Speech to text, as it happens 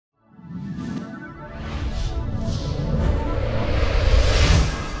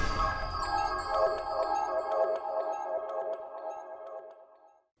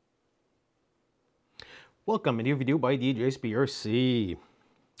Welcome, a new video by Djsprc.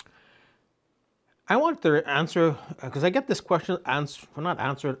 I want to answer, because I get this question asked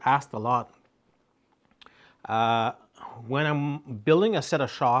a lot. When I'm building a set of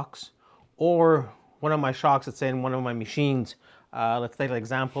shocks, or one of my shocks, let's say in one of my machines, let's take an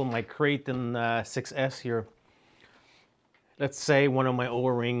example, my Creighton 6S here. Let's say one of my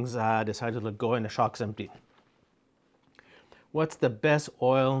O-rings decided to go and the shock's empty. What's the best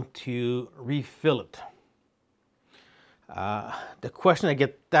oil to refill it? That's a question I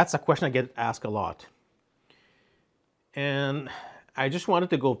get asked a lot. And I just wanted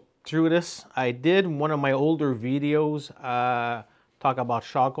to go through this. I did one of my older videos talk about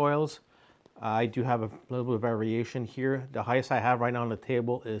shock oils. I do have a little bit of variation here. The highest I have right now on the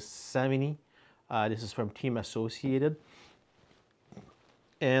table is 70. This is from Team Associated.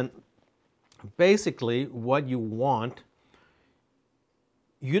 And basically what you want,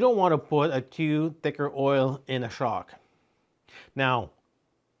 you don't want to put a too thicker oil in a shock. Now,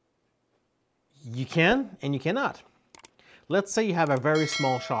 you can and you cannot. Let's say you have a very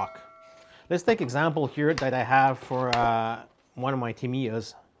small shock. Let's take example here that I have for one of my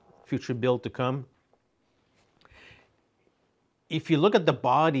Tamiyas, future build to come. If you look at the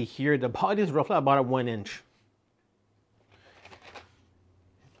body here, the body is roughly about 1 inch.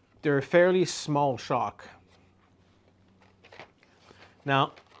 They're a fairly small shock.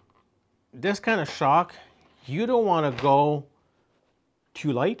 Now, this kind of shock, you don't want to go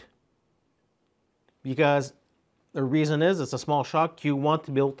too light, because the reason is it's a small shock. You want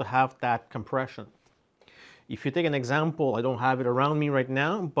to be able to have that compression. If you take an example, I don't have it around me right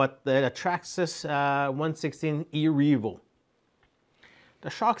now, but the Traxxas 116 E-Revo. The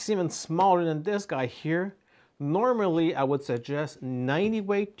shock's even smaller than this guy here. Normally, I would suggest 90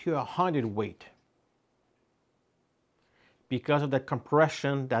 weight to 100 weight because of the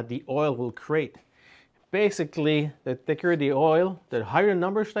compression that the oil will create. Basically, the thicker the oil, the higher the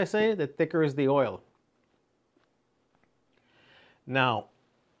number, should I say, the thicker is the oil. Now,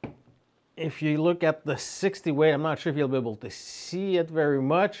 if you look at the 60 weight, I'm not sure if you'll be able to see it very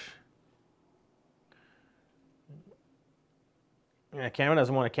much. The camera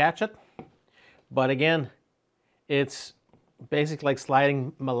doesn't want to catch it. But again, it's basically like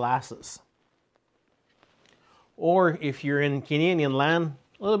sliding molasses. Or if you're in Canadian land,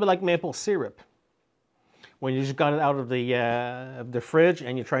 a little bit like maple syrup. When you just got it out of the fridge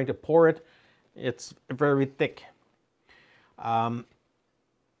and you're trying to pour it, it's very thick. That's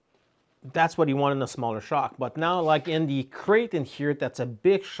what you want in a smaller shock. But now, like in the Creighton here, that's a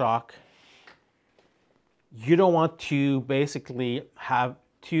big shock. You don't want to basically have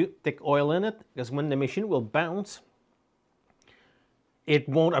too thick oil in it, because when the machine will bounce, it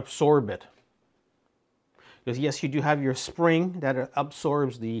won't absorb it. Because yes, you do have your spring that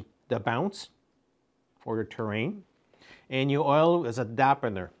absorbs the bounce or the terrain, and your oil is a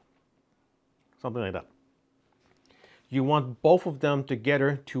dampener, something like that. You want both of them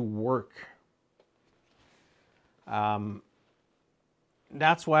together to work. That's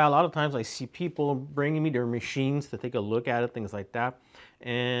why a lot of times I see people bringing me their machines to take a look at it, things like that,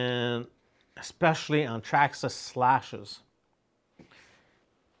 and especially on Traxxas slashes.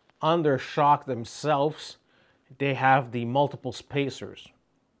 On their shock themselves, they have the multiple spacers.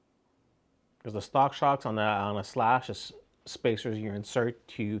 Because the stock shocks on a slash is spacers you insert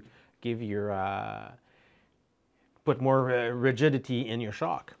to give your put more rigidity in your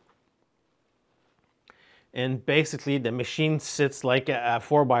shock. And basically, the machine sits like a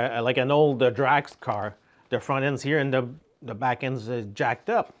like an old drag car. The front end's here and the back end's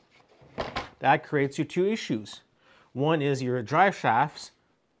jacked up. That creates you two issues. One is your drive shafts,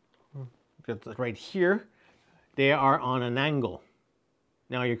 right here, they are on an angle.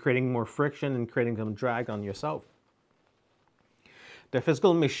 Now you're creating more friction and creating some drag on yourself. The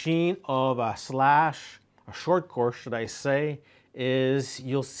physical machine of a slash, a short course should I say, is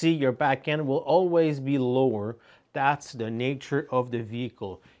you'll see your back end will always be lower. That's the nature of the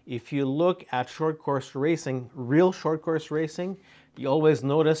vehicle. If you look at short course racing, real short course racing, you always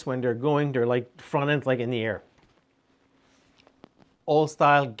notice when they're going, they're like front end like in the air. Old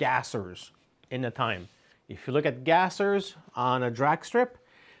style gassers in the time. If you look at gassers on a drag strip,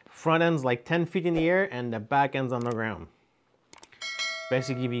 front end's like 10 feet in the air and the back end's on the ground.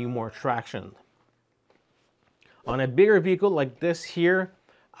 Basically giving you more traction. On a bigger vehicle like this here,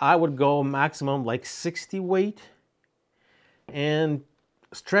 I would go maximum like 60 weight and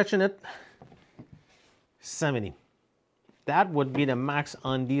stretching it 70. That would be the max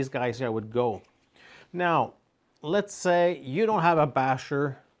on these guys here I would go. Now, let's say you don't have a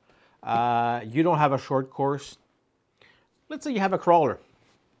basher, you don't have a short course. Let's say you have a crawler.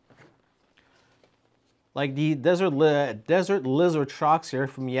 Like the desert lizard shocks here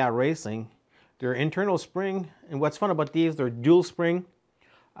from Yeah Racing, they're internal spring, and what's fun about these, they're dual spring.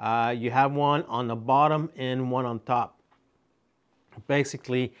 You have one on the bottom and one on top.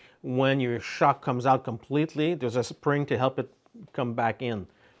 Basically, when your shock comes out completely, there's a spring to help it come back in.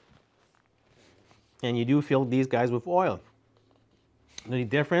 And you do fill these guys with oil. The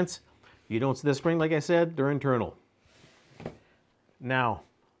difference, you don't see the spring, like I said, they're internal. Now,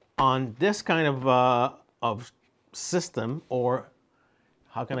 on this kind of system, or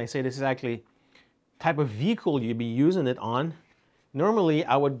how can I say this exactly, type of vehicle you'd be using it on, normally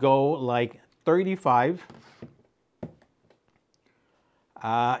I would go like 35,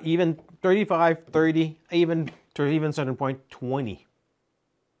 even 35, 30, even to even certain point 20.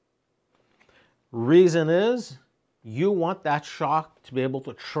 Reason is, you want that shock to be able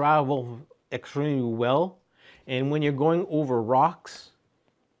to travel extremely well, and when you're going over rocks,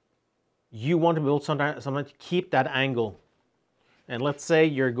 you want to be able to sometimes keep that angle. And let's say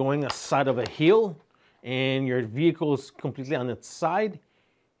you're going a side of a hill and your vehicle is completely on its side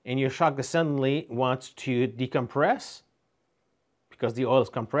and your shock suddenly wants to decompress because the oil is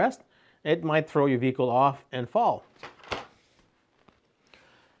compressed, it might throw your vehicle off and fall.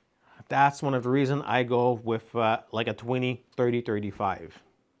 That's one of the reasons I go with like a 20, 30, 35.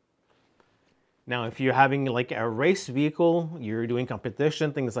 Now, if you're having like a race vehicle, you're doing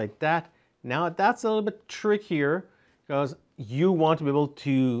competition, things like that, now that's a little bit trickier because you want to be able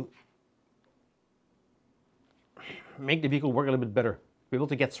to make the vehicle work a little bit better, be able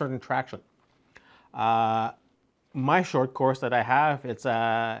to get certain traction. My short course that I have, it's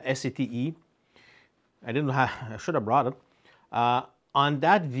a SCTE. I should have brought it. On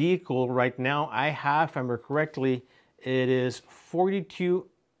that vehicle right now, I have, if I remember correctly, it is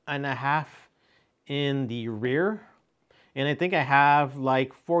 42.5 in the rear. And I think I have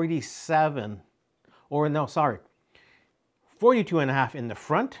like 47, or no, sorry, 42.5 in the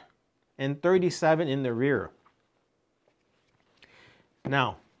front and 37 in the rear.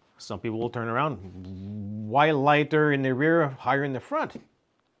 Now, some people will turn around, why lighter in the rear, higher in the front?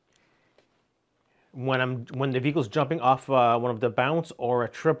 When the vehicle's jumping off one of the bounce or a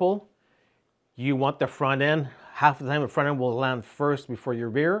triple, you want the front end, half the time the front end will land first before your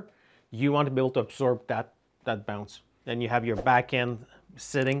rear. You want to be able to absorb that bounce. Then you have your back end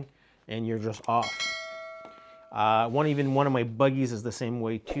sitting and you're just off. Even one of my buggies is the same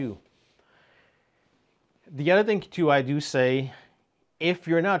way too. The other thing too, I do say, if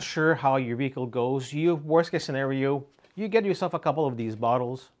you're not sure how your vehicle goes, worst case scenario, you get yourself a couple of these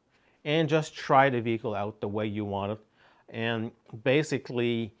bottles and just try the vehicle out the way you want it. And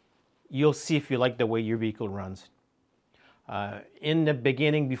basically, you'll see if you like the way your vehicle runs. In the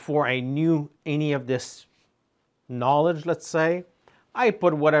beginning, before I knew any of this knowledge, let's say, I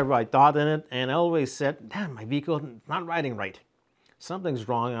put whatever I thought in it, and I always said, damn, my vehicle is not riding right. Something's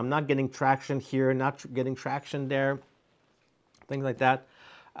wrong. I'm not getting traction here, not getting traction there, things like that.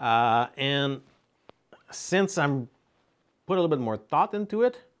 And since I'm put a little bit more thought into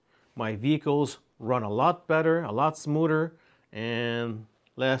it, my vehicles run a lot better, a lot smoother, and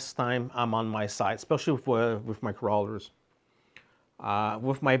less time I'm on my side, especially with my crawlers.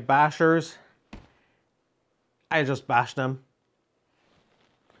 With my bashers, I just bash them.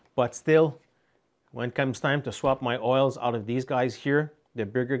 But still, when it comes time to swap my oils out of these guys here, the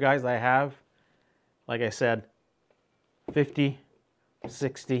bigger guys I have, like I said, 50,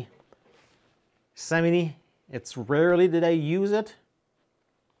 60, 70, it's rarely that I use it,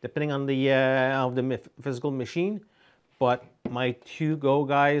 depending on the physical machine, but my to-go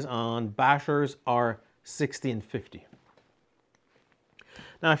guys on bashers are 60 and 50.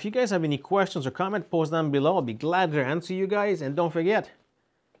 Now, if you guys have any questions or comments, post them below. I'll be glad to answer you guys. And don't forget,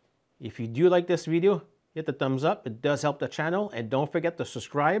 if you do like this video, hit the thumbs up. It does help the channel. And don't forget to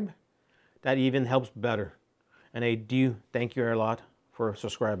subscribe. That even helps better. And I do thank you a lot for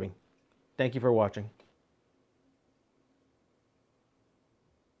subscribing. Thank you for watching.